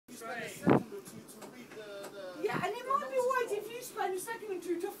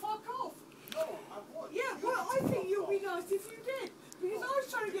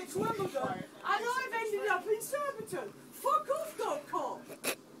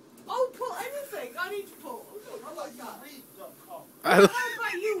need to pull. I like that. Read.com. How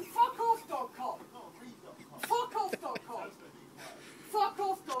about you? Fuckoff.com. Fuckoff.com.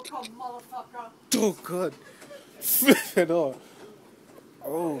 Fuckoff.com, motherfucker. Oh God. Flipping on.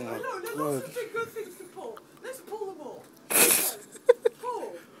 Oh my Look, there's God. lots of good things to pull. Let's pull them all.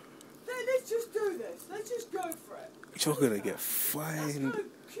 Pull. Let's just do this. Let's just go for it. You're gonna get That's fined. kind of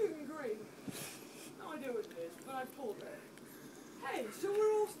cute and green. No idea what it is, but I pulled it. Hey, so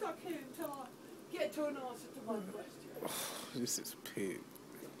we're all stuck here until I get to an answer to my question. This is pig.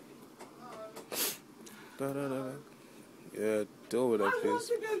 Da, da, da. Yeah, deal with that, I want please.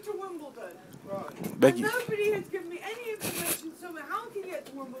 to go to Wimbledon. Right. Beg And you. nobody has given me any information so how I can get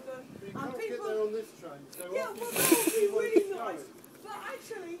to Wimbledon. You And can't get people, there on this train. So yeah, what- well, that would be really nice. But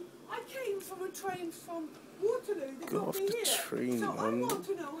actually, I came from a train from Waterloo that Go got off me the here. train, So I man. want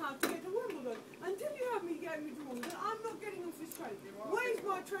to know how to get to Wimbledon. Until you have me get me to Wimbledon, I'm not getting off this train. Where's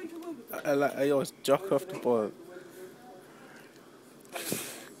my train to Wimbledon? I like. I always jock off the ball.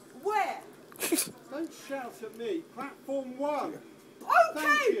 Where? Don't shout at me. Platform 1. Okay,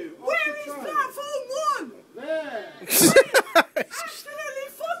 Thank you. Off where the is train. platform 1? There. Absolutely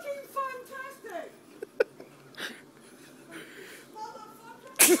fucking fantastic!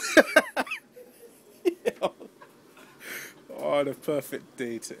 Motherfucker! Oh, the perfect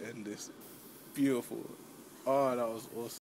day to end this. Beautiful. Oh, that was awesome.